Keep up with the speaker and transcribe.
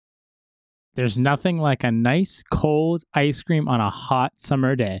There's nothing like a nice cold ice cream on a hot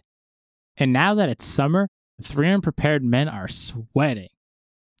summer day. And now that it's summer, the 3 Unprepared Men are sweating.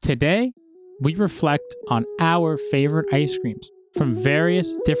 Today, we reflect on our favorite ice creams from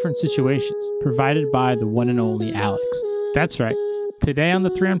various different situations provided by the one and only Alex. That's right. Today on the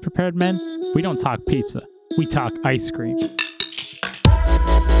 3 Unprepared Men, we don't talk pizza. We talk ice cream.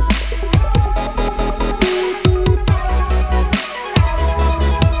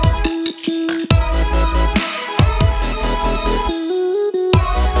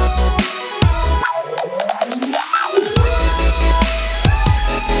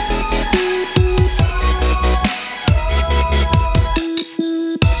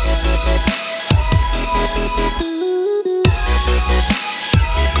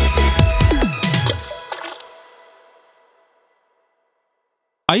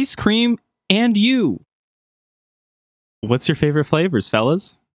 Ice cream and you. What's your favorite flavors,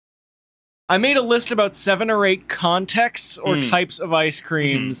 fellas? I made a list about 7 or 8 contexts or types of ice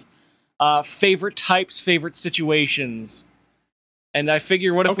creams, favorite types, favorite situations. And I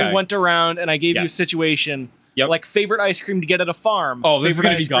figure, what if we went around and I gave you a situation, like favorite ice cream to get at a farm, this is favorite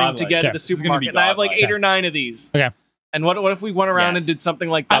going to ice be cream godlike. to get at a supermarket. And I have like 8 or 9 of these. Okay. And what if we went around and did something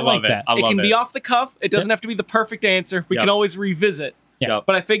like that? I like that. It can be off the cuff. It doesn't have to be the perfect answer. We can always revisit. Yeah.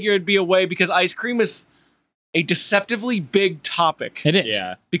 But I figure it'd be a way, because ice cream is a deceptively big topic. It is.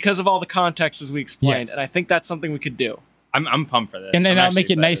 Yeah. Because of all the context, as we explained. Yes. And I think that's something we could do. I'm pumped for this. And then I'm I'll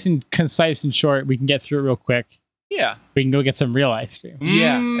make it actually nice and concise and short. We can get through it real quick. Yeah. We can go get some real ice cream.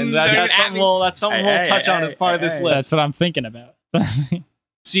 Yeah. And that's something we'll touch on as part of this list. That's what I'm thinking about.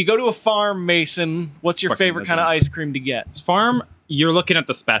 So you go to a farm, Mason. What's your favorite kind of ice cream to get? Farm, you're looking at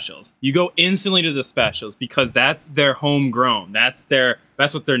the specials. You go instantly to the specials because that's their homegrown. That's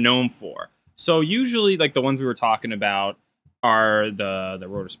what they're known for. So usually, like the ones we were talking about are the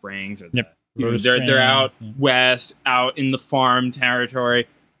Rhoda Springs. Or they're out west, out in the farm territory.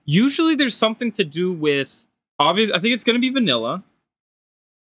 Usually, there's something to do with I think it's going to be vanilla,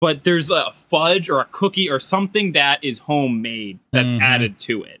 but there's a fudge or a cookie or something that is homemade that's added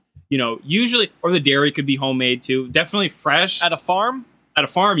to it. You know, usually, or the dairy could be homemade too. Definitely fresh. At a farm? At a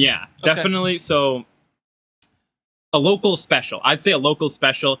farm, yeah. Okay. Definitely. So, a local special. I'd say a local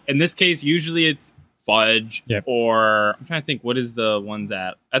special. In this case, usually it's fudge or... I'm trying to think, what is the ones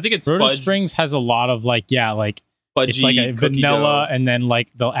that... I think it's Rhoda fudge. Springs has a lot of fudgy, it's like a vanilla dough. and then like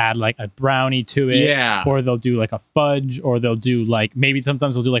they'll add like a brownie to it. Yeah. Or they'll do like a fudge, or they'll do like, maybe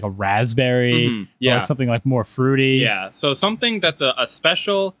sometimes they'll do like a raspberry. Yeah. Or something like more fruity. Yeah. So something that's a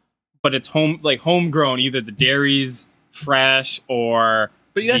special... But it's homegrown. Either the dairy's fresh or.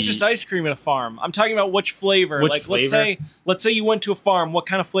 But that's just ice cream at a farm. I'm talking about which flavor. Flavor? Let's say you went to a farm. What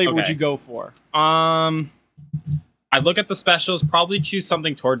kind of flavor would you go for? I look at the specials. Probably choose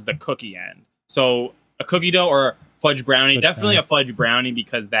something towards the cookie end. So a cookie dough or fudge brownie. Definitely a fudge brownie,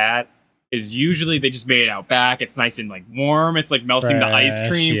 because that is usually they just made it out back. It's nice and like warm. It's like melting the ice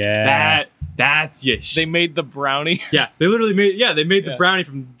cream. Yeah. That's They made the brownie. Yeah, they literally made. Yeah, they made the brownie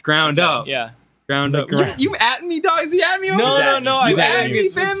from ground up. Yeah, ground up. You at me, dog? Is he at me? No. He's at me,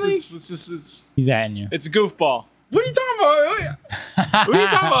 family. He's atting you. It's a goofball. What are you talking about? What are you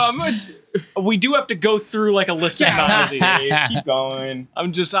talking about? We do have to go through like a list of these. Keep going.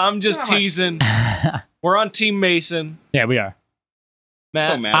 I'm just teasing. We're on Team Mason. Yeah, we are. Matt,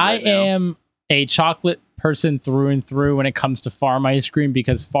 so mad I right now. am a chocolate person through and through when it comes to farm ice cream,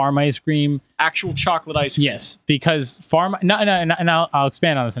 because farm ice cream, actual chocolate ice cream. yes, because farm and I'll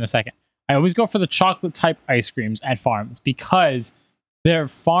expand on this in a second. I always go for the chocolate type ice creams at farms, because their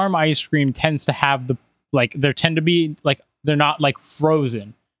farm ice cream tends to have they're not like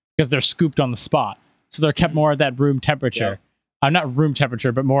frozen, because they're scooped on the spot, so they're kept more at that room temperature. Not room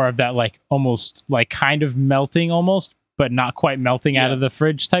temperature, but more of that like almost like kind of melting almost, but not quite melting out of the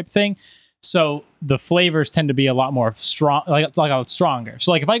fridge type thing. So the flavors tend to be a lot more strong, like a lot stronger.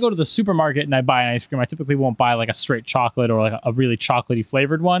 So like if I go to the supermarket and I buy an ice cream, I typically won't buy like a straight chocolate or like a really chocolatey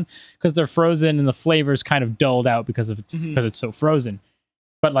flavored one, because they're frozen and the flavors kind of dulled out because it's so frozen.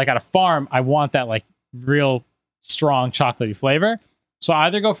 But like at a farm, I want that like real strong chocolatey flavor. So I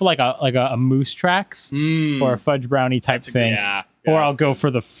either go for like a Moose Tracks or a fudge brownie type thing, or I'll go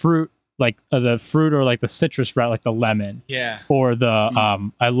for the fruit. Like the fruit or like the citrus route, like the lemon, or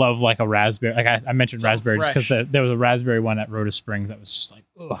the I love like a raspberry. Like I mentioned raspberry just because there was a raspberry one at Rhoda Springs that was just like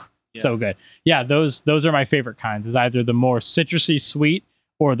so good. Yeah, those are my favorite kinds. Is either the more citrusy sweet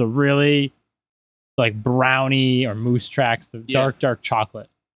or the really like brownie or Moose Tracks, the dark chocolate.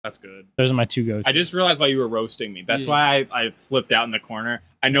 That's good. Those are my two go-tos. I just realized why you were roasting me. That's why I flipped out in the corner.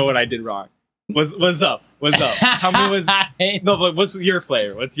 I know what I did wrong. What's up? What's up? Tell me no, but what's your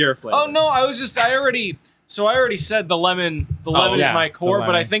flavor? What's your flavor? Oh no, I already said the lemon. The lemon is yeah, my core, the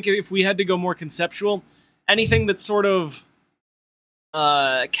but I lemon. think if we had to go more conceptual, anything that sort of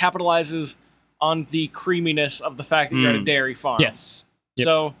capitalizes on the creaminess of the fact that you're at a dairy farm. Yes. Yep.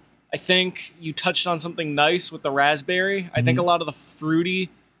 So I think you touched on something nice with the raspberry. I think a lot of the fruity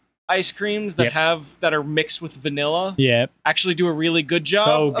ice creams that are mixed with vanilla Yep. actually do a really good job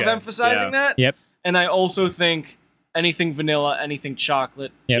So of good. emphasizing that. Yep. And I also think anything vanilla, anything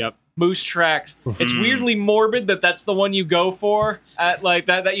chocolate, Yep. Moose Tracks. It's weirdly morbid that that's the one you go for at like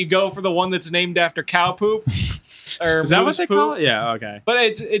that you go for the one that's named after cow poop. Or Is that what moose they poop. call it? Yeah. Okay. But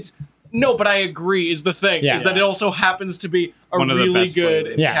it's no, but I agree is the thing Yeah. is that it also happens to be a One of the really best good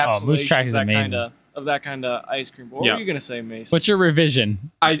flavors. Yeah, encapsulation Moose Tracks is of amazing. that kind of ice cream. What Yeah. were you gonna say, Mason? What's your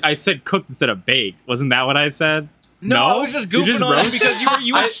revision? I said cooked instead of baked. Wasn't that what I said? No, I was just You goofing on it roasted? because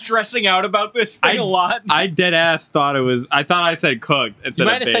you were stressing out about this thing a lot. I dead ass thought it was. I thought I said cooked You instead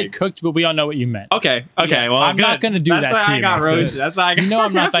might of have said baked. cooked, but we all know what you meant. Okay. Yeah. Well, I'm good. not gonna do That's that why to I you, got Mason. roasted. That's why I got. You know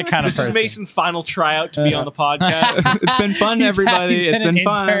I'm not that kind of This is person. Mason's final tryout to be on the podcast. It's been fun, everybody. He's It's an been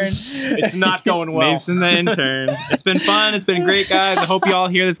fun. intern. It's not going well. Mason the intern. It's been fun. It's been great, guys. I hope you all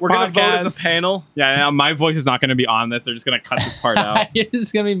hear this We're gonna vote podcast. as a panel. Yeah, my voice is not going to be on this. They're just going to cut this part out. It's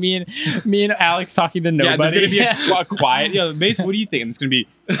just gonna be me and Alex talking to Yeah, nobody. there's going to be a quiet. Yeah, Mason, what do you think? It's going to be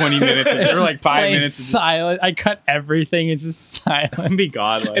 20 minutes or like 5 Plain minutes. Of silent. I cut everything. It's just silent. be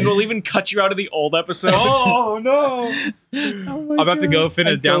godlike. And we'll even cut you out of the old episodes. Oh no! Oh I'm about to go fin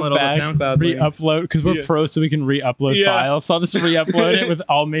and download all the SoundCloud links. re-upload because we're Yeah. pros, so we can re-upload Yeah. files. So I'll just re-upload it with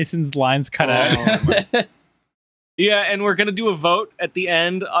all Mason's lines cut out. Yeah, and we're gonna do a vote at the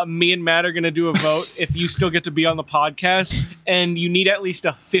end. Me and Matt are gonna do a vote if you still get to be on the podcast, and you need at least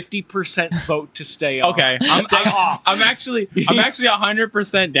a 50% vote to stay on. Okay, Stay off. I'm actually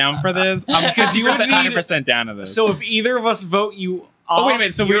 100% down for this. I'm Because you would need- 100% down to this. So if either of us vote you off, oh wait a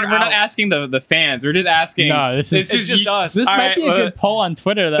minute. So we're you're not out. asking the fans. We're just asking. No, this is It's just us. This All might right, be a good poll on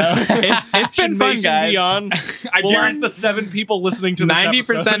Twitter, though. It's Should been fun, Mason guys. be on? I We'll ask guarantee the 7 people listening to this 90%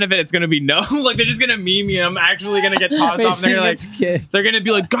 episode. of it, it's gonna be no. Like they're just gonna meme me, and I'm actually gonna get tossed off. And they're like, they're gonna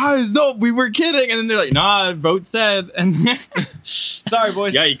be like, guys, no, we were kidding, and then they're like, nah, vote said, and Sorry,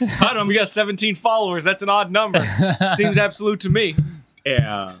 boys. yikes, cut them. We got 17 followers. That's an odd number. Seems absolute to me.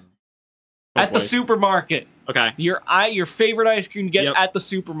 Yeah. At the supermarket. Okay. Your favorite ice cream to get Yep. at the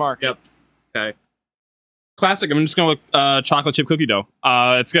supermarket. Yep. Okay. Classic. I'm just going with chocolate chip cookie dough.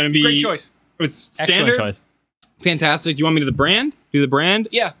 It's gonna be Great choice. It's Excellent standard. choice. Fantastic. Do you want me to do the brand? Do the brand?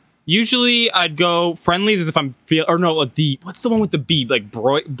 Yeah. Usually I'd go Friendlies as if I'm what's the one with the B? Like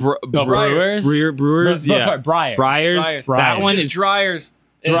Brewers? Brewers. Yeah. Briars. Briars. Briars. That one Just is Dryers.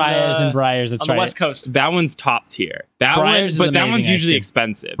 Briars in, and Briars. That's on the right. West Coast. that one's top tier. That Briars is one, but that amazing one's ice usually cream.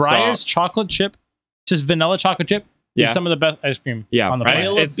 expensive. Briars So, chocolate chip, just vanilla chocolate chip, Yeah. is some of the best ice cream Yeah, on the right? planet.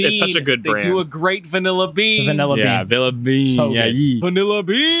 Vanilla It's such a bean. good brand. They do a great vanilla bean. The vanilla yeah, bean. Villa Bean. So yeah, good. yee. Vanilla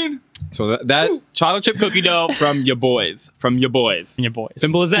bean. So that chocolate chip cookie dough from your boys. From your boys. And your boys.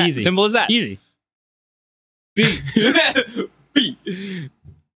 Simple as that. Easy. Simple as that. Easy. B.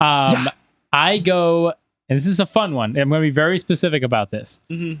 I go, and this is a fun one. I'm going to be very specific about this.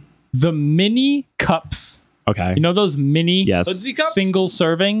 Mm-hmm. The mini cups. Okay. You know those mini Yes. Hoodsie cups? single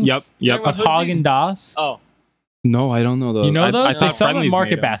servings Yep. Talking of about Hoodsies? Haagen-Dazs? Oh. No, I don't know those. You know those? I They thought sell them at Friendly's Market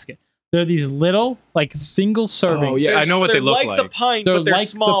made 'em. Basket. They're these little, like, single serving. Oh, yeah. I know what they They're look like. like. The pint, They're but they're like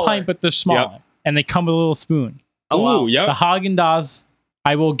smaller. the pint, but they're smaller. And they come with a little spoon. Oh, wow. Ooh, yep. The Haagen-Dazs,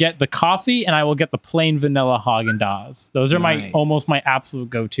 I will get the coffee and I will get the plain vanilla Haagen-Dazs. Those are Nice. almost my absolute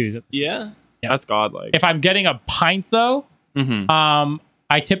go-tos at this. Yeah. That's godlike. If I'm getting a pint, though, Mm-hmm.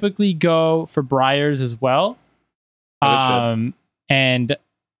 I typically go for Briars as well. And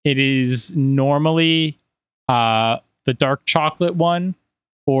it is normally the dark chocolate one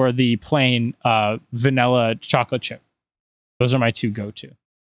or the plain vanilla chocolate chip. Those are my two go-to.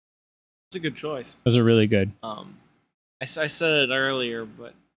 It's a good choice. Those are really good. I said it earlier,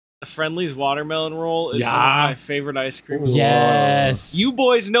 but the Friendly's watermelon roll is some of Yeah. my favorite ice cream. Yes. You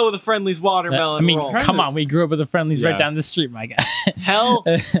boys know the Friendly's watermelon I mean, roll. come on. We grew up with the Friendlies Yeah. right down the street, my guy. Hell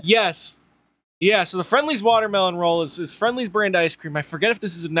yes. Yeah, so the Friendly's watermelon roll is Friendly's brand ice cream. I forget if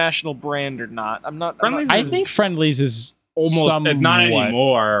this is a national brand or not. I'm not. Friendly's I think Friendlies is almost somewhat, not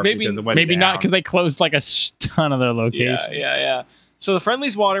anymore. Maybe- because it went Maybe not down. because they closed like a ton of their locations. Yeah. So the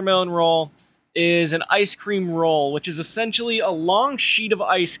Friendly's watermelon roll is an ice cream roll, which is essentially a long sheet of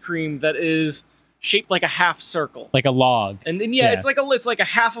ice cream that is shaped like a half circle. Like a log. And then Yeah. it's like a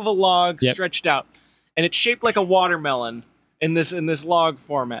half of a log Yep. stretched out, and it's shaped like a watermelon in this log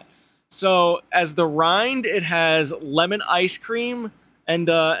format. So as the rind, it has lemon ice cream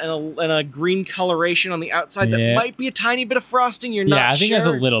and a green coloration on the outside that Yeah. might be a tiny bit of frosting. You're not Yeah, I think sure.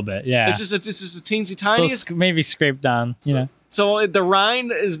 there's a little bit. Yeah, It's just a teensy Little tiniest. maybe scraped down. You know, So the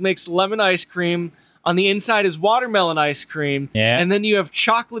rind makes lemon ice cream. On the inside is watermelon ice cream. Yeah. And then you have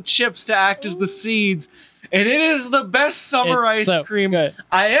chocolate chips to act as the seeds. And it is the best summer It's ice so cream good.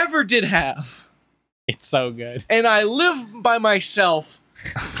 I ever did have. It's so good. And I live by myself.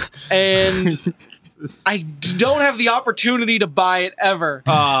 And I don't have the opportunity to buy it ever.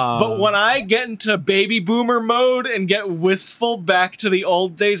 But when I get into baby boomer mode and get wistful back to the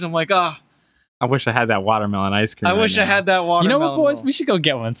old days, I'm like, I wish I had that watermelon ice cream. I wish I had that You watermelon. know what, boys? roll. We should go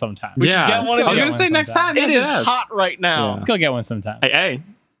get one sometime. We should Yeah, get let's one go. of I was those gonna say next time. It is yes. hot right now. Yeah. Let's go get one sometime. Hey,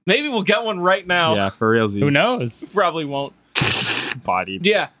 Maybe we'll get one right now. yeah, for realsies. Who knows? Probably won't. Bodied.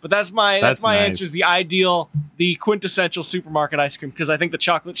 Yeah, but that's my That's my nice. answer. Is the quintessential supermarket ice cream, because I think the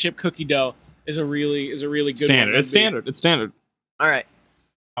chocolate chip cookie dough is a really good Standard. one. It's standard. It's standard. All right.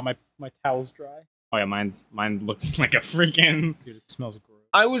 My towel's dry. Oh yeah, mine looks like a freaking. Dude, it smells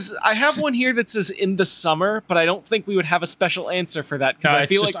gross. I have one here that says in the summer, but I don't think we would have a special answer for that because I It's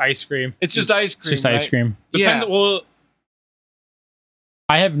feel just like ice cream. it's just ice It's cream. just ice right? cream. Depends. Yeah. Well,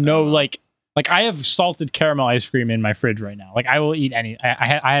 I have no like I have salted caramel ice cream in my fridge right now. Like I will eat any.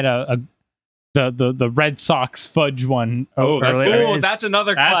 I had the Red Sox fudge one. Oh, that's earlier. good. Oh, It's that's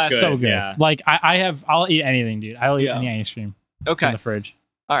another that's class. good. so good. yeah. Like I'll eat anything, dude. I'll eat Yeah. any ice cream in Okay. the fridge.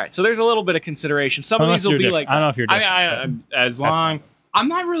 All right. So there's a little bit of consideration. Some of Unless these will you're be different. like I don't know if you're different. as That's long I'm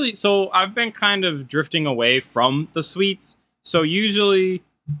not really. So I've been kind of drifting away from the sweets. So usually,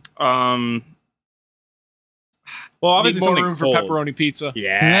 well, obviously need more something room cold. for pepperoni pizza.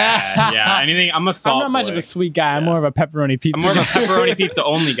 Yeah, yeah. Anything. I'm a salt. I'm not much boy. of a sweet guy. I'm Yeah. more of a pepperoni pizza. I'm more of a guy. pepperoni pizza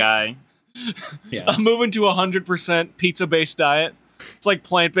only guy. Yeah. I'm moving to 100% pizza-based diet. It's like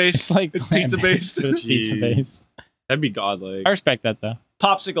plant-based. It's like It's plant-based, pizza-based. but It's pizza based. That'd be godlike. I respect that though.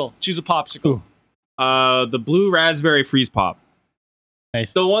 Popsicle. Choose a popsicle. Ooh. The blue raspberry freeze pop.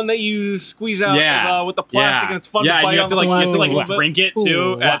 Nice. The one that you squeeze out Yeah. with the plastic, and it's fun yeah, to and bite you on have to the like you have to plastic like a little bit. drink it too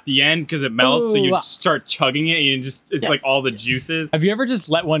Ooh. at the end because it melts. So you Ooh. start chugging it. And you just it's Yes. like all the juices. Have you ever just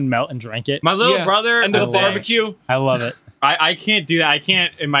let one melt and drank it? My little Yeah. brother And the I love it. barbecue. I love it. I can't do that. I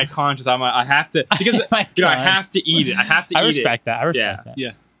can't in my conscience. I have to because My you know I God. have to eat it. I have to I eat respect that. I respect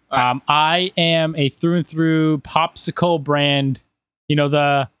Yeah. that. Yeah. I am a through and through popsicle brand. You know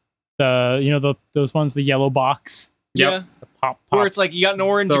those ones, the yellow box, Yep. Yeah. the pop, Where it's like you got an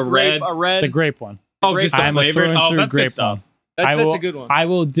orange, The a grape, red- a red. the grape one. Oh, just the I'm a flavored. through and Oh, through that's grape good stuff. one. That's I will- a good one. I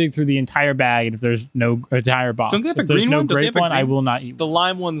will dig through the entire bag, and if there's no entire box, Don't they have a if there's green no one? Don't they grape have a one, I green- will not eat. The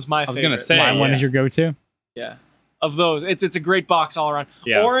lime one's my favorite. was gonna say, Lime one yeah. is your go-to. Yeah. Of those, it's a great box all around.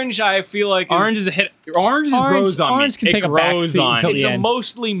 Yeah. Orange, I feel like Orange is a hit. Orange just grows on Orange me. can take it a back grows seat on until me. it's the a end.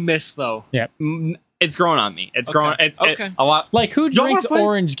 mostly miss though. It's growing on me. It's Okay. growing. It's Okay. a lot. Like who Y'all drinks wanna play-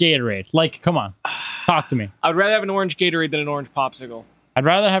 orange Gatorade? Like, come on, talk to me. I'd rather have an orange Gatorade than an orange popsicle. I'd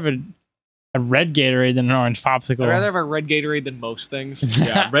rather have a red Gatorade than an orange popsicle. I'd rather have a red Gatorade than most things.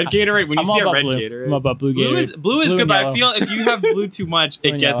 Yeah, red Gatorade. When you I'm see all a about red blue. Gatorade, I'm about blue Gatorade. blue is Blue good, and but I yellow. feel if you have blue too much,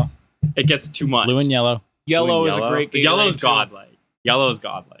 Blue and it gets too much. Blue and yellow. Yellow Blue is and a great Gatorade. Yellow is too. godlike. Yellow is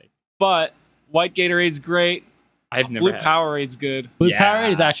godlike. But white Gatorade's great. I've never Blue had. Powerade's good. Blue Yeah.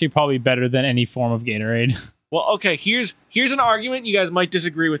 Powerade is actually probably better than any form of Gatorade. Well, okay, here's an argument you guys might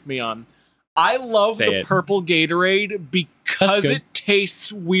disagree with me on. I love Say the it. purple Gatorade because good. it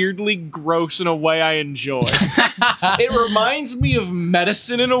tastes weirdly gross in a way I enjoy. It reminds me of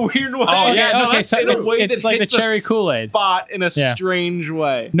medicine in a weird way. Oh, yeah, no, okay, so in a it's, way it's that like the hits a cherry Kool-Aid. spot in a Yeah. strange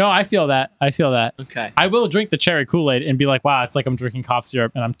way. No, I feel that. Okay. I will drink the cherry Kool-Aid and be like, wow, it's like I'm drinking cough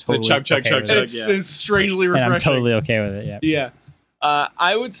syrup, and I'm totally chug, chug, okay chug, with chug. it. It's strangely And refreshing. I'm totally okay with it. Yeah. Yeah.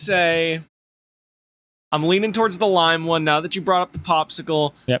 I would say I'm leaning towards the lime one now that you brought up the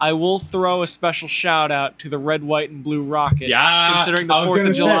popsicle. Yep. I will throw a special shout out to the red, white, and blue rocket. Yeah, Considering the I was 4th gonna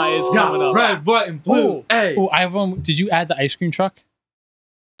of July say, is coming up. red, white, and blue. Hey, Oh, I have one. Did you add the ice cream truck?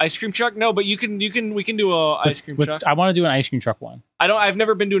 Ice cream truck? No, but we can do a ice cream truck. I want to do an ice cream truck one. I've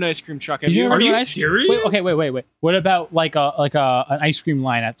never been to an ice cream truck. Have Did you? ever Are do you an ice- serious? Wait. What about like an ice cream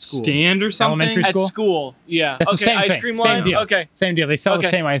line at school? stand or something? Elementary At school? school? Yeah. That's the okay, same ice thing. cream Same line. deal. Okay. Same deal. They sell Okay. the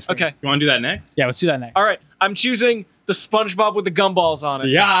same ice cream. Okay. You want to do that next? Yeah, let's do that next. All right. I'm choosing the SpongeBob with the gumballs on it.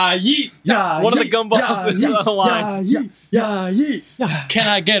 Yeah, yeet. Yeah, One of the gumballs is on the line. yeet. Can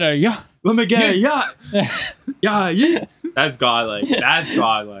I get a yeah? Let me get it. Yeah, yeah, yeet. That's godlike. That's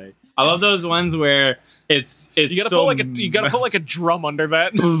godlike. I love those ones where it's You gotta so put like a drum under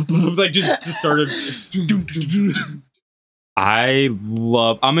that. like just sort of.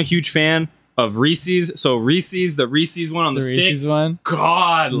 I'm a huge fan of Reese's. So Reese's, the Reese's one on the, The stick. Reese's one.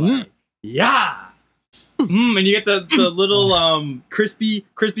 God, like, yeah. And you get the little crispy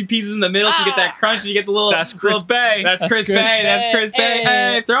pieces in the middle, so you get that crunch, and you get the little. That's Chris Bay. That's Chris Bay. That's Chris Bay.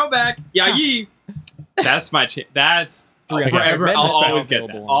 Hey, throwback. Yeah, yee. That's my. That's forever. I'll always get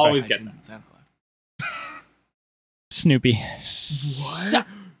that. Always get that. Snoopy. What?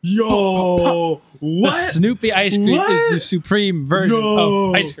 Yo, The Snoopy ice cream is the supreme version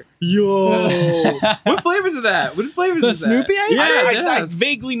of ice cream. Yo, what flavors is that? What flavors The is that? Snoopy ice cream? I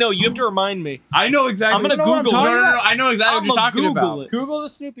vaguely know. You have to remind me. I know exactly. I'm gonna what you're Google talking it. about. No. I know exactly what you're talking Google about. it. Google the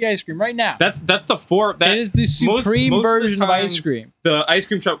Snoopy ice cream right now. That's the four. That it is the supreme most of the version of ice times, cream. The ice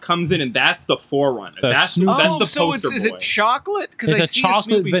cream truck comes in, and that's the forerunner. That's Snoopy- the so poster is boy. it chocolate? Because It's I a see chocolate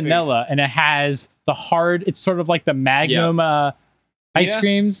Snoopy face. vanilla, and it has the hard. It's sort of like the Magnum ice Yeah.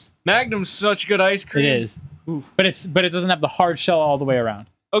 creams. Magnum's such good ice cream. It is, Oof. but it doesn't have the hard shell all the way around.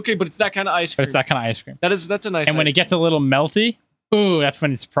 Okay, but it's that kind of ice cream. But it's that kind of ice cream. That's a nice. And when ice it gets a little melty, ooh, that's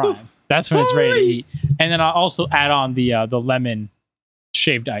when it's prime. That's when it's ready to eat. And then I'll also add on the lemon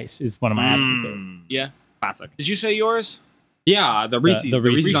shaved ice is one of my absolute favorites. cream. Yeah. Classic. Did you say yours? Yeah, the Reese's. the The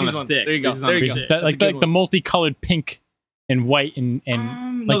Reese's, Reese's on the one. stick. There you go. Reese's on There the you go. stick. That, That's a good like the multicolored pink and white and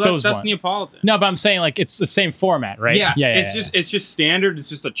No, like those that's ones. Neapolitan. No, but I'm saying like it's the same format, right? Yeah, yeah. It's just standard. It's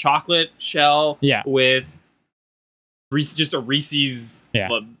just a chocolate shell. Yeah. With just a Reese's. Yeah.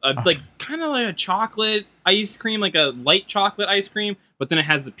 Like kind of like a chocolate ice cream, like a light chocolate ice cream, but then it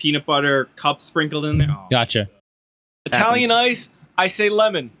has the peanut butter cup sprinkled in there. Oh. Gotcha. Italian ice. I say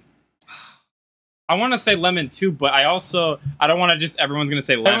lemon. I want to say lemon too, but I don't want to just everyone's gonna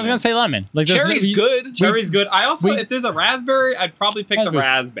say lemon. Everyone's gonna say lemon. Like there's Cherry's good. Cherry's good. I also we- if there's a raspberry, I'd probably pick the Raspberry.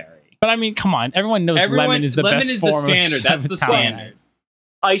 raspberry. But I mean, come on. Everyone knows lemon is the lemon best is form the standard. of That's the Italian standard. ice.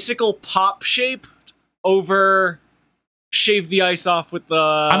 Icicle pop shape over shave the ice off with the.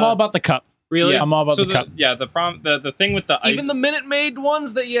 I'm all about the cup. Really. I'm all about so the cup. Yeah, the thing with the ice. Even the Minute Maid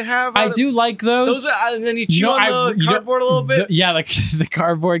ones that you have. I do like those. Those are, and then you chew You know, on the cardboard a little bit. Yeah, like the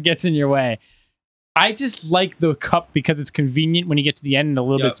cardboard gets in your way. I just like the cup because it's convenient when you get to the end and a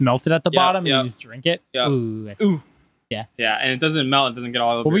little Yep. bit's melted at the Yep, bottom yep. and you just drink it. Yep. Ooh. Ooh. yeah, and it doesn't melt. It doesn't get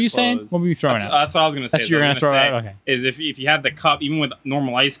all over. What were your you saying? clothes. What were you throwing out? That's what I was gonna say. That's what you're I gonna was throw say out? Okay. Is if you have the cup, even with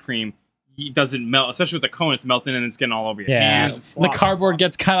normal ice cream, it doesn't melt. Especially with the cone, it's melting and it's getting all over your Yeah. hands. It's The sloppy, cardboard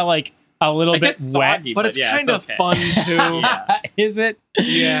gets kind of like a little It bit gets wet. soggy, But it's yeah, kind of okay. fun too. Yeah. Is it?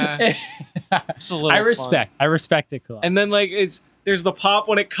 Yeah. It's a little. I fun. respect it, cool. And then like there's the pop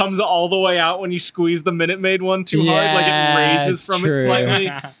when it comes all the way out when you squeeze the Minute Maid one too hard, like it raises it's from it true. slightly,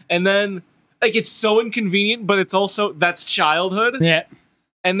 and then like it's so inconvenient, but it's also that's childhood. Yeah.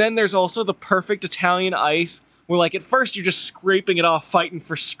 And then there's also the perfect Italian ice where like at first you're just scraping it off, fighting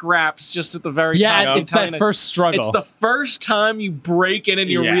for scraps just at the very top. Yeah, of it's Italian that ice. first struggle. It's the first time you break in and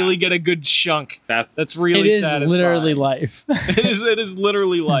you Yeah. really get a good chunk. That's That's really it is satisfying. literally life. It is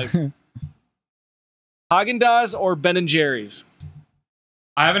literally life. Haagen-Dazs or Ben and Jerry's?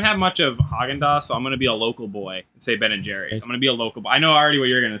 I haven't had much of Haagen-Dazs, so I'm gonna be a local boy and say Ben and Jerry's. I'm gonna be a local boy. I know already what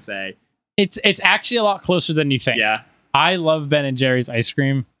you're gonna say. It's actually a lot closer than you think. Yeah. I love Ben and Jerry's ice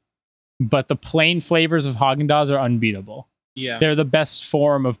cream, but the plain flavors of Haagen-Dazs are unbeatable. Yeah. They're the best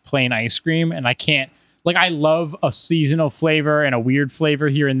form of plain ice cream, and I can't like I love a seasonal flavor and a weird flavor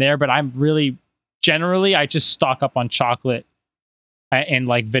here and there, but I'm really generally I just stock up on chocolate and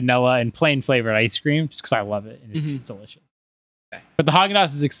like vanilla and plain flavored ice cream just because I love it and it's delicious. Okay. But the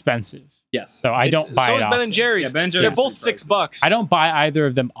Haagen-Dazs is expensive, Yes. so I don't buy so it is Ben often. and Jerry's. Yeah, Ben and Jerry's They're is both pretty $6. I don't buy either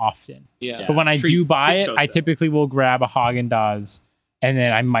of them often. Yeah. But when I Treat- do buy treat it, I yourself. typically will grab a Haagen-Dazs and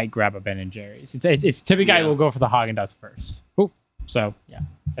then I might grab a Ben and Jerry's. It's typically I Yeah. will go for the Haagen-Dazs first. Ooh. So yeah,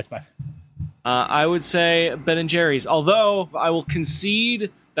 that's my. I would say Ben and Jerry's. Although I will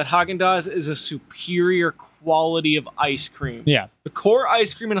concede that Haagen-Dazs is a superior quality of ice cream. Yeah, The core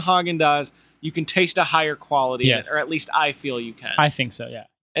ice cream in Haagen-Dazs, you can taste a higher quality, in Yes. it, or at least I feel you can. I think so. Yeah.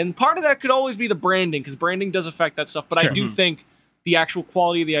 And part of that could always be the branding, because branding does affect that stuff. But I Sure. do think the actual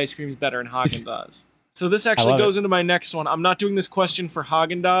quality of the ice cream is better in Haagen-Dazs. So this I actually love goes into my next one. I'm not doing this question for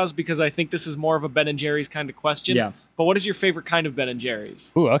Haagen-Dazs because I think this is more of a Ben and Jerry's kind of question. Yeah. But what is your favorite kind of Ben and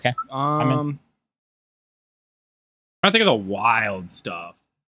Jerry's? Ooh. Okay. I'm trying to think of the wild stuff.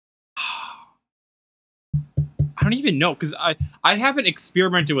 I don't even know because I haven't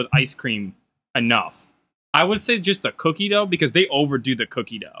experimented with ice cream enough. I would say just the cookie dough because they overdo the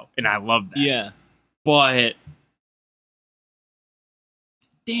cookie dough, and I love that. Yeah. But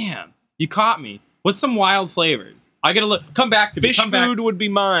damn, you caught me. What's some wild flavors? I gotta look. Come back to me. Fish Come back. food would be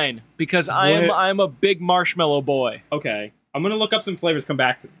mine because What? I'm a big marshmallow boy. Okay, I'm gonna look up some flavors. Come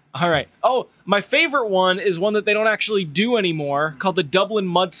back to me. All right. Oh, my favorite one is one that they don't actually do anymore, called the Dublin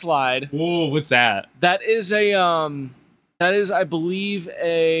Mudslide. Whoa, what's that? That is I believe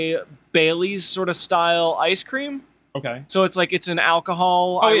a Bailey's sort of style ice cream. Okay. So it's like it's an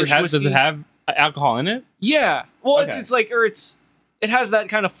alcohol. Oh, Irish whiskey. does it have alcohol in it? Yeah. Well, Okay. it has that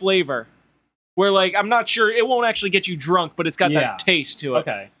kind of flavor where like I'm not sure it won't actually get you drunk, but it's got Yeah. that taste to it.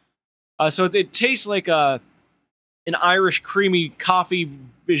 Okay. So it tastes like an Irish creamy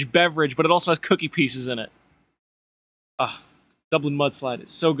coffee-ish beverage, but it also has cookie pieces in it. Dublin Mudslide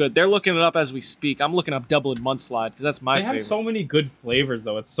is so good. They're looking it up as we speak. I'm looking up Dublin Mudslide because that's my They favorite. have so many good flavors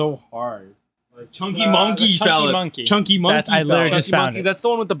though. It's so hard. Like Chunky The Monkey, Chunky fellas. Monkey. Chunky Monkey. That's- I literally fellas. just Chunky found Monkey. it. That's the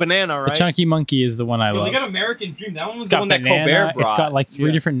one with the banana, The right? Chunky Monkey is the one I Well, love. they got American Dream. That one was It's the got one that banana. Colbert brought. It's got like 3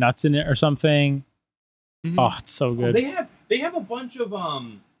 Yeah. different nuts in it or something. Mhm. Oh, it's so good. They have a bunch of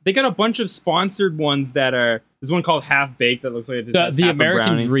They got a bunch of sponsored ones that are. There's one called Half Baked that looks like it just has the half a American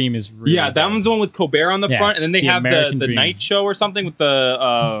brownie. Dream is really Yeah, that good. one's the one with Colbert on the Yeah, front, and then they the have American the Dream night is- show or something with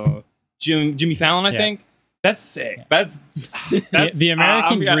the Jimmy Fallon, I Yeah. think. That's sick. Yeah. That's The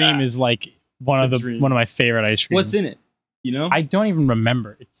American Dream is like one of The the dream. one of my favorite ice creams. What's in it? You know? I don't even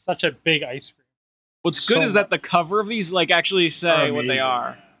remember. It's such a big ice cream. What's so good is that the cover of these like actually say what they Amazing.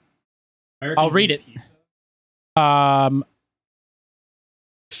 are. American I'll read Dream it. pizza.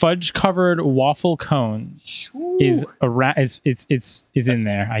 Fudge covered waffle cones is around. It's in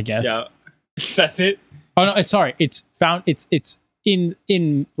there, I guess. Yeah. That's it. Oh no, it's sorry. It's found. It's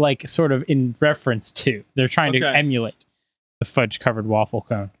in like sort of in reference to. They're trying to Okay. emulate the fudge covered waffle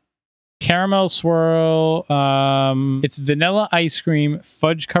cone. Caramel swirl. It's vanilla ice cream,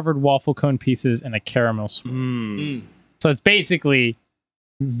 fudge covered waffle cone pieces, and a caramel swirl. Mm. So it's basically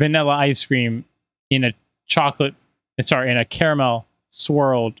vanilla ice cream in a in a caramel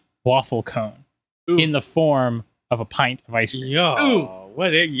swirled waffle cone Ooh. in the form of a pint of ice cream. Yo. Ooh.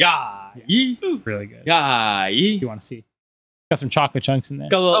 What it? Yeah. Yee. It's really good. Yeah. If Yee. you want to see. Got some chocolate chunks in there.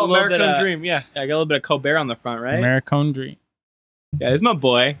 Got a little, American bit of, Dream, yeah. Yeah, I got a little bit of Colbert on the front, right? American Dream. Yeah, it's my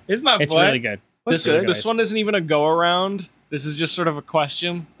boy. It's my It's boy. really good. What's This good? this one isn't even a go around. This is just sort of a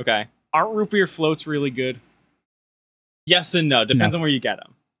question. Okay. Aren't root beer floats really good? Yes and no. Depends No. on where you get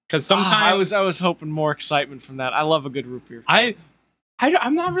them. Because sometimes I was hoping more excitement from that. I love a good root beer. Float.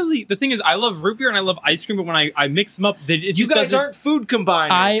 I'm not really. The thing is, I love root beer and I love ice cream, but when I mix them up, it You just guys doesn't. aren't food combiners.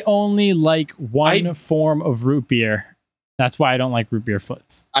 I only like one I- form of root beer. That's why I don't like root beer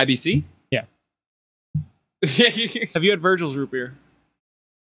floats. IBC. Yeah. Have you had Virgil's root beer?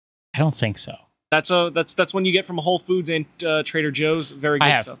 I don't think so. That's one you get from Whole Foods and Trader Joe's. Very good I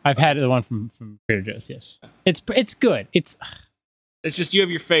have. stuff. I've had the one from Trader Joe's. Yes, it's good. It's just you have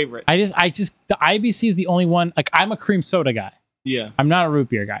your favorite. I just the IBC is the only one. Like I'm a cream soda guy. Yeah. I'm not a root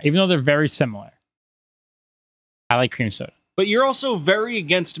beer guy, even though they're very similar. I like cream soda. But you're also very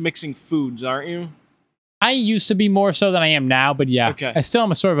against mixing foods, aren't you? I used to be more so than I am now, but yeah, Okay. I still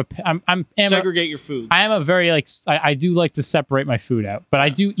am a sort of a. Segregate your foods. I am a very like. I do like to separate my food out, but I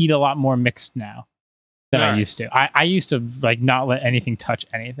do eat a lot more mixed now than I Alright. used to. I used to like not let anything touch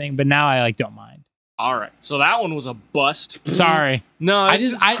anything, but now I like don't mind. All right. So that one was a bust. Sorry, No, I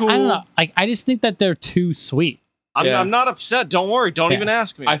this just is cool. I don't know. Like I just think that they're too sweet. I'm not upset. Don't worry. Don't Yeah. even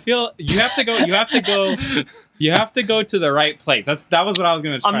ask me. I feel you have to go. You have to go. You have to go to the right place. That was what I was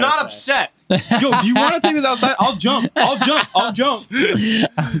gonna. Try I'm not to say. upset. Yo, do you want to take this outside? I'll jump. I'll jump. I'll jump.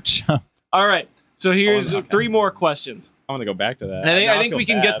 Ouch. All right. So here's Oh, okay. 3 more questions. I want to go back to that. I Now think feel we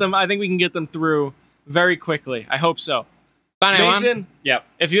can bad. get them. I think we can get them through very quickly. I hope so. Fine, I won. Mason, Yep.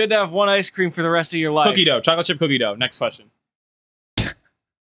 if you had to have one ice cream for the rest of your life, Cookie dough, chocolate chip cookie dough. Next question.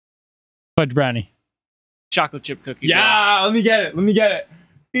 Fudge brownie. chocolate chip cookie. Yeah, let me get it. Let me get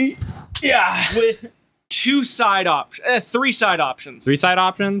it. Yeah. with 3 side options. 3 side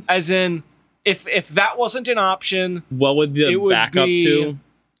options. As in, if that wasn't an option, What would the it would backup be to?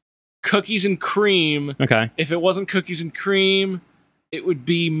 cookies and cream. Okay. If it wasn't cookies and cream, it would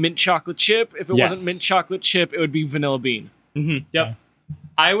be mint chocolate chip. If it Yes. wasn't mint chocolate chip, it would be vanilla bean. Mm-hmm. Yep. Okay.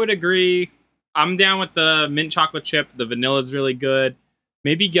 I would agree. I'm down with the mint chocolate chip. The vanilla is really good.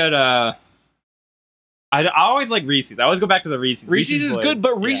 Maybe get a. I always like Reese's. I always go back to the Reese's. Reese's is boys. good,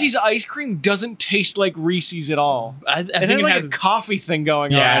 but Yeah. Reese's ice cream doesn't taste like Reese's at all. I It think has like has a coffee thing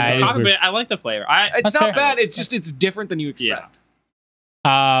going Yeah, on. it it's is coffee, weird. but I like the flavor. It's That's not fair. bad. It's just it's different than you expect.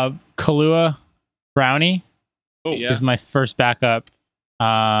 Kahlua brownie Yeah. is my first backup.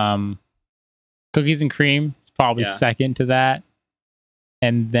 Cookies and cream is probably Yeah. second to that,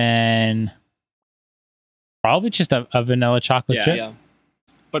 and then probably just a vanilla chocolate Yeah. chip. Yeah.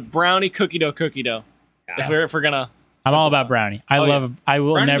 But brownie, cookie dough. Yeah. If we're gonna, I'm all about brownie. I Oh, yeah. love. I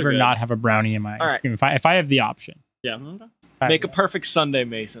will Brownies are never good. not have a brownie in my ice All right. cream if I have the option. Yeah. make a perfect Sunday,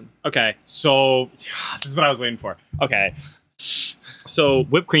 Mason. Okay, so this is what I was waiting for. Okay, so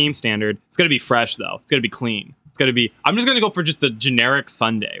whipped cream standard. It's gonna be fresh though. It's gonna be clean. It's gonna be. I'm just gonna go for just the generic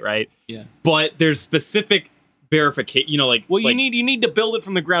sundae, right? Yeah. But there's specific verification. You know, like Well, like, you need to build it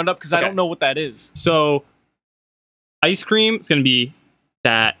from the ground up because I Okay. don't know what that is. So, ice cream is gonna be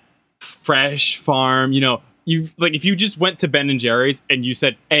that fresh farm. You know, you like if you just went to Ben and Jerry's and you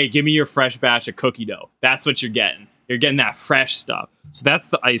said, "Hey, give me your fresh batch of cookie dough." That's what you're getting. You're getting that fresh stuff. So that's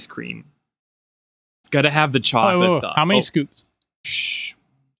the ice cream. It's got to have the chocolate stuff. How many scoops?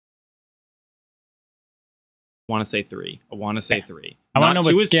 Want to say 3. I want to say 3. I want to know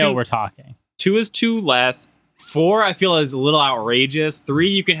Two what is scale too- we're talking. 2 is too less. 4 I feel is a little outrageous. 3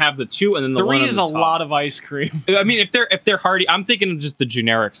 you can have the 2 and then the 1 Three on is the a top. lot of ice cream. I mean, if they're hearty, I'm thinking of just the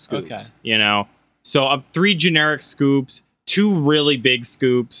generic scoops. Okay. You know, so 3 generic scoops, 2 really big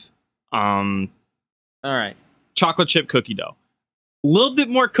scoops. All right. Chocolate chip cookie dough. A little bit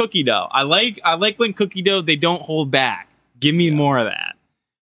more cookie dough. I like when cookie dough they don't hold back. Give me more of that.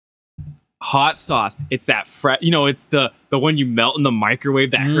 Hot sauce. It's that fresh. You know, it's the one you melt in the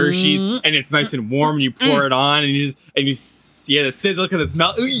microwave. That Hershey's, and it's nice and warm. And you pour it on, and you see the sizzle because it's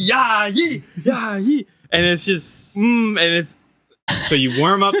melt. Ooh, yeah, yee, yeah, yee. And it's just and it's. So you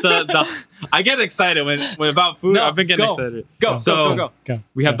warm up the I get excited when about food. No, I've been getting go. excited. Go.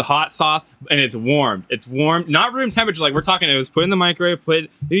 We have the hot sauce, and it's warm. It's warm, not room temperature. Like we're talking, it was put in the microwave, put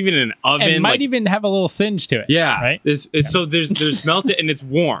even in an oven. And might like, even have a little singe to it. yeah, Right? So there's melted, and it's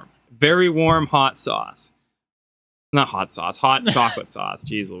warm, very warm hot sauce. Not hot sauce, hot chocolate sauce.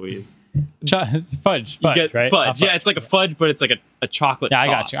 Jeez Louise. It's fudge, You get right? fudge. Yeah, it's like a fudge, but it's like a chocolate Yeah, I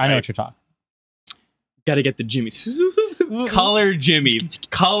sauce. got you. I know what you're talking. Gotta get the Jimmy's. Color Jimmy's.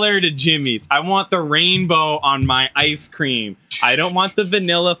 Colored Jimmy's. I want the rainbow on my ice cream. I don't want the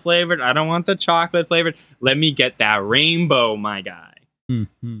vanilla flavored. I don't want the chocolate flavored. Let me get that rainbow, my guy. Is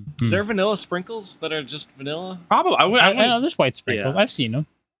there vanilla sprinkles that are just vanilla? Probably. I know there's white sprinkles. Yeah. I've seen them.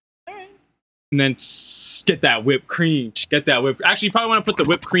 And then get that whipped cream. Get that whipped. Actually, you probably want to put the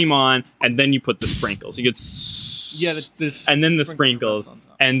whipped cream on, and then you put the sprinkles. You get and then the sprinkles,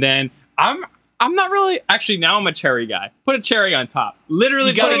 and then I'm not really. Actually, now I'm a cherry guy. Put a cherry on top. Literally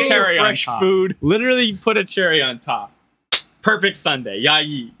You put gotta a get cherry your on fresh top. food. Literally put a cherry on top. Perfect Sunday. Ya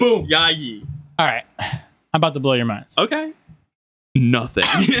yee. Boom. Ya yee. All right. I'm about to blow your minds. Okay. Nothing.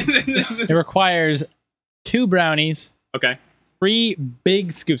 It requires 2 brownies, Okay. 3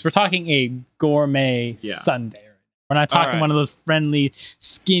 big scoops. We're talking a gourmet Yeah. sundae. We're not talking right. one of those friendly,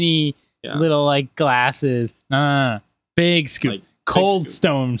 skinny Yeah. little like glasses. No. Big scoops. Like, Cold big scoop.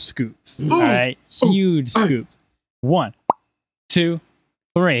 Stone scoops. All right. Huge scoops. 1, 2,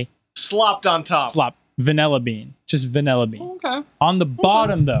 3. Slopped on top. Slop. Vanilla bean. Just vanilla bean. Okay. On the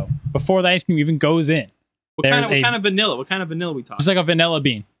bottom, though, before the ice cream even goes in, What kind There's of vanilla? What kind of vanilla we talking? just like a vanilla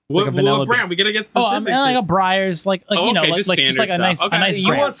bean. It's What, like a vanilla what brand? bean. We gotta get Oh, specific. like a Breyers, like Oh, you know, okay, like just like standard a nice, stuff. a Okay. nice You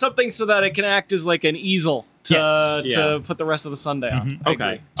brand. want something so that it can act as like an easel to Yes. Yeah. put the rest of the sundae on. Mhm. I Okay.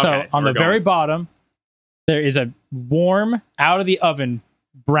 agree. So Okay, on we're the very going- bottom, there is a warm, out of the oven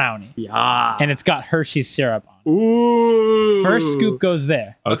brownie, Yeah. and it's got Hershey's syrup on. Ooh. First scoop goes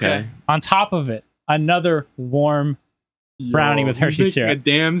there. Okay. On top of it, another warm. Brownie with Hershey he's making syrup. A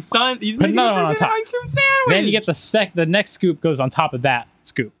damn sun. He's Put making a another one on freaking top. ice cream sandwich. Then you get the next scoop goes on top of that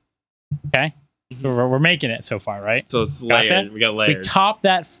scoop. Okay, so we're making it so far, right? So it's Got layered. that? We got We layers. top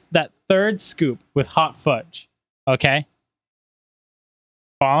that third scoop with hot fudge. Okay,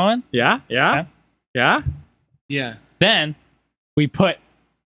 following. Yeah. Yeah. Yeah. Yeah. Then we put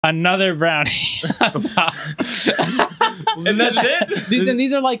another brownie on top. And that's it.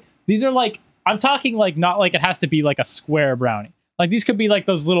 These are like I'm talking like not like it has to be like a square brownie. Like these could be like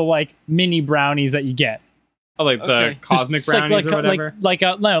those little like mini brownies that you get. Oh, like the Okay. cosmic Just brownies or whatever.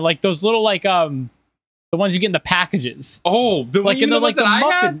 Like those little like the ones you get in the packages. Oh, the Like you in mean the ones like the that I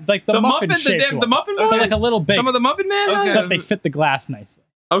muffin, had? like the muffin shaped the ones. muffin But one. like a little big, Some of the muffin man. Okay. except they fit the glass nicely,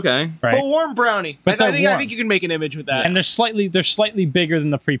 Okay. right? But warm brownie. But I they're think warm. you can make an image with that. And they're slightly bigger than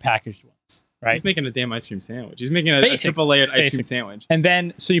the prepackaged ones, right? He's making a damn ice cream sandwich. He's making a Basic. triple layered ice cream Basic. sandwich. And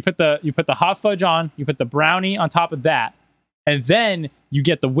then so you put the hot fudge on, you put the brownie on top of that, and then you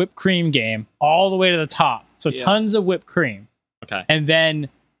get the whipped cream game all the way to the top. So Yeah. tons of whipped cream, Okay. and then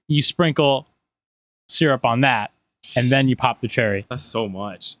you sprinkle syrup on that, and then you pop the cherry. That's so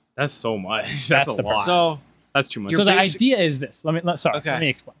much. That's so much. That's, That's a the lot. so That's too much. So the basic- idea is this. Let Okay. me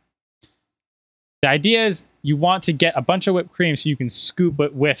explain. The idea is you want to get a bunch of whipped cream so you can scoop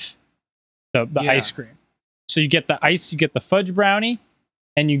it with the Yeah. ice cream. So you get the ice, you get the fudge brownie,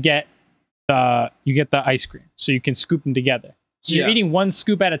 and you get the ice cream. So you can scoop them together. So you're Yeah. eating one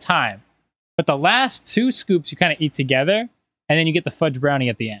scoop at a time. But the last 2 scoops you kind of eat together, and then you get the fudge brownie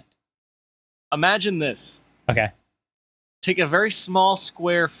at the end. imagine this. Okay. take a very small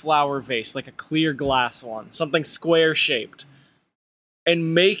square flower vase, like a clear glass one, something square shaped,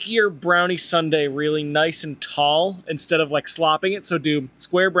 and make your brownie sundae really nice and tall instead of like slopping it. So do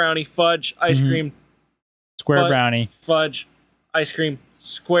square brownie, fudge, ice cream, Square brownie. fudge, ice cream,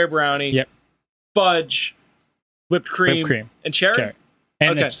 square brownie, Yep. fudge, whipped cream, and cherry. Cherry.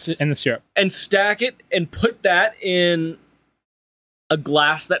 And, Okay. and the syrup. And stack it and put that in a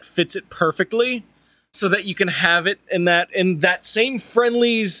glass that fits it perfectly so that you can have it in that same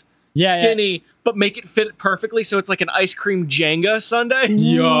Friendly's skinny, but make it fit it perfectly so it's like an ice cream Jenga sundae.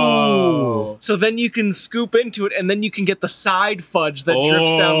 Yo. So then you can scoop into it and then you can get the side fudge that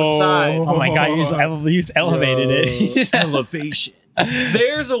drips down the side. Oh my god, you just elevated it. Elevation.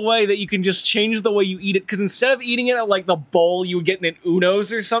 There's a way that you can just change the way you eat it, because instead of eating it at like the bowl you would get in an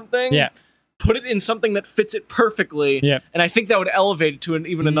Uno's or something, Yeah. put it in something that fits it perfectly. Yep. And I think that would elevate it to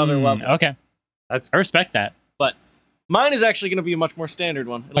even another level. Okay. I respect that. But mine is actually going to be a much more standard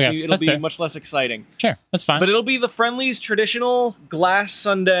one. It'll that's be fair. much less exciting. Sure, that's fine. But it'll be the Friendly's traditional glass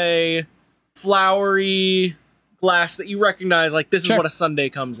sundae, flowery glass that you recognize, like this is Sure. what a sundae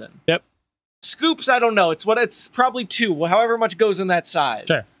comes in. Yep. Scoops, I don't know. It's probably 2, however much goes in that size.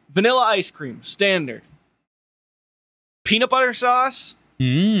 Sure. Vanilla ice cream, standard. Peanut butter sauce,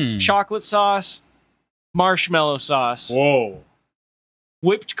 chocolate sauce, marshmallow sauce, Whoa.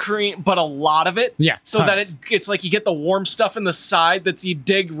 whipped cream, but a lot of it. Yeah. So that tons. it's like you get the warm stuff in the side that's you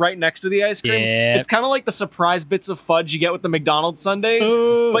dig right next to the ice cream. Yep. It's kind of like the surprise bits of fudge you get with the McDonald's sundaes,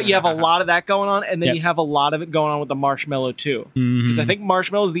 Ooh. but you have a lot of that going on, and then Yep. you have a lot of it going on with the marshmallow too. Because I think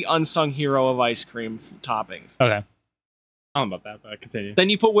marshmallow is the unsung hero of ice cream toppings. Okay. I don't know about that, but continue. Then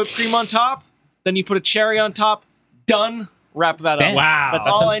you put whipped cream on top. Then you put a cherry on top. Done. Wrap that up. Damn. Wow. That's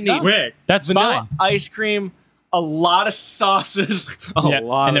all I need. Quick. That's Vanilla fine. ice cream, a lot of sauces, A Yeah,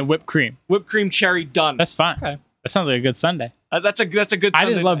 lot and then of- whipped cream. whipped cream, cherry. Done. That's fine. Okay. That sounds like a good Sunday. That's a good. I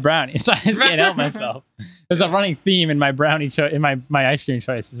Sunday just love night. brownies, so I just can't help myself. There's a running theme in my brownie in my ice cream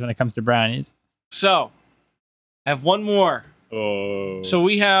choices when it comes to brownies. So, I have one more. Oh. So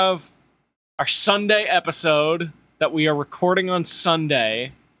we have our Sunday episode that we are recording on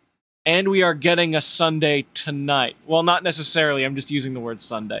Sunday, and we are getting a Sunday tonight. Well, not necessarily. I'm just using the word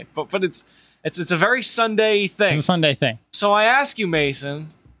Sunday, but it's a very Sunday thing. It's a Sunday thing. So I ask you,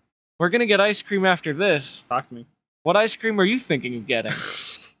 Mason, we're gonna get ice cream after this. Talk to me. What ice cream are you thinking of getting?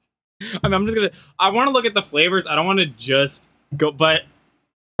 I want to look at the flavors. I don't want to just go, but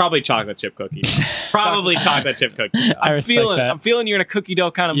probably chocolate chip cookies. Probably chocolate chip cookies. I respect that. I'm feeling you're in a cookie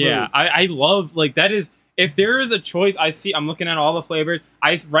dough kind of Yeah, mood. I love, like, that is, if there is a choice, I'm looking at all the flavors.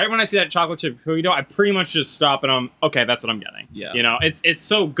 Right when I see that chocolate chip cookie dough, I pretty much just stop and I'm, okay, that's what I'm getting. Yeah. You know, it's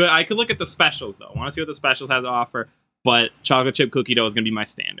so good. I could look at the specials though. I want to see what the specials have to offer, but chocolate chip cookie dough is going to be my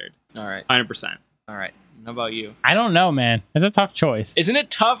standard. All right. 100%. All right. How about you? I don't know, man. It's a tough choice. Isn't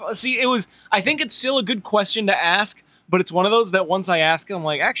it tough? See, I think it's still a good question to ask, but it's one of those that once I ask it, I'm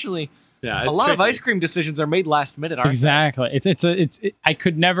like, actually, Yeah, a lot of ice cream decisions are made last minute, aren't Exactly. I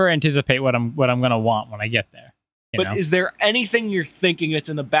could never anticipate what I'm gonna want when I get there. they? You But know? is there anything you're thinking that's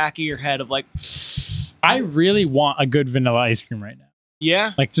in the back of your head of like, I really want a good vanilla ice cream right now.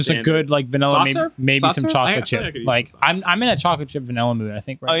 yeah? Like just a Standard. good like vanilla, Soft maybe, serve? maybe Soft some serve? chocolate I feel chip. like I could use Like some soft serve. I'm in a chocolate chip vanilla mood. I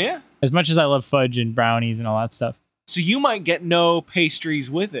think. Right Oh now. yeah? As much as I love fudge and brownies and all that stuff, So you might get no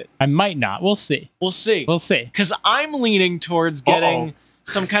pastries with it. I might not. We'll see. We'll see. We'll see. Because I'm leaning towards getting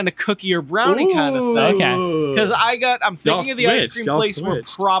some kind of cookie or brownie kind of thing. Okay. Because I'm thinking Y'all of the ice switched. cream Y'all place we're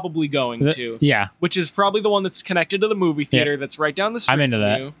switched. probably going to, Yeah. which is probably the one that's connected to the movie theater that's right down the street. I'm into from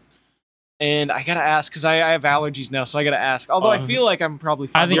that. you. And I gotta ask because I have allergies now, so I gotta ask. Although I feel like I'm probably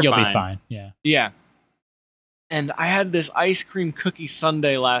fine. I think You're you'll be fine. fine. Yeah. Yeah. And I had this ice cream cookie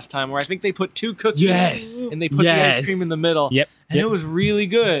sundae last time where I think they put 2 cookies Yes. and they put the Yes. ice cream in the middle. Yep. And Yep. it was really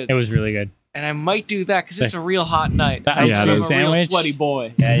good. It was really good. And I might do that because it's a real hot night. The ice I'm cream a real sandwich? sweaty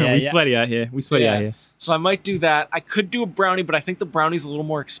boy. Yeah. Yeah. we yeah. sweaty out here. We sweaty Yeah. out here. So I might do that. I could do a brownie, but I think the brownie's a little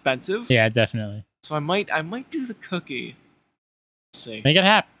more expensive. Yeah. Definitely. So I might do the cookie. Let's see. Make it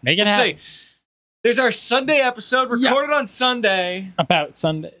happen. Make it Let's happen. see. There's our Sunday episode recorded on Sunday About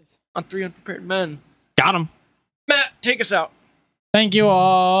Sundays. on 3 Unprepared Men. Got him. Matt, take us out. Thank you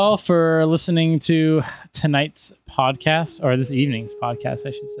all for listening to tonight's podcast, or this evening's podcast,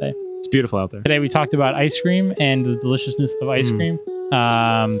 I should say. It's beautiful out there. Today we talked about ice cream and the deliciousness of ice cream.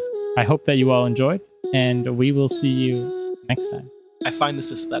 I hope that you all enjoyed, and we will see you next time. I find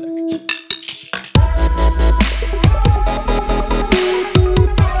this aesthetic.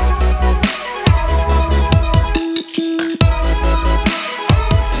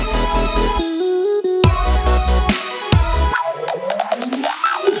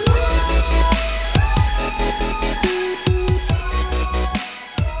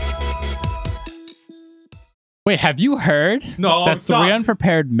 Wait, have you heard No, that stop. 3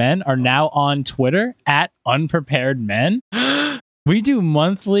 Unprepared Men are now on Twitter at Unprepared Men? We do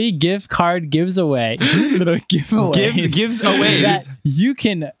monthly gift card giveaways Giveaways. that you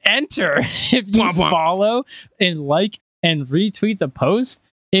can enter if you Bwomp, bwomp. follow and like and retweet the post.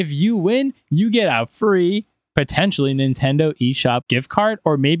 If you win, you get a free, potentially Nintendo eShop gift card,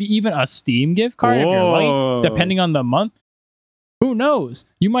 or maybe even a Steam gift card if you're Whoa. lucky, depending on the month. Who knows?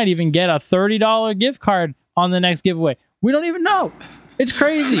 You might even get a $30 gift card on the next giveaway. We don't even know. It's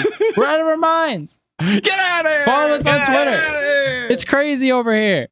crazy. We're out of our minds. Get out of here! Follow us on Get Twitter. outta here! It's crazy over here.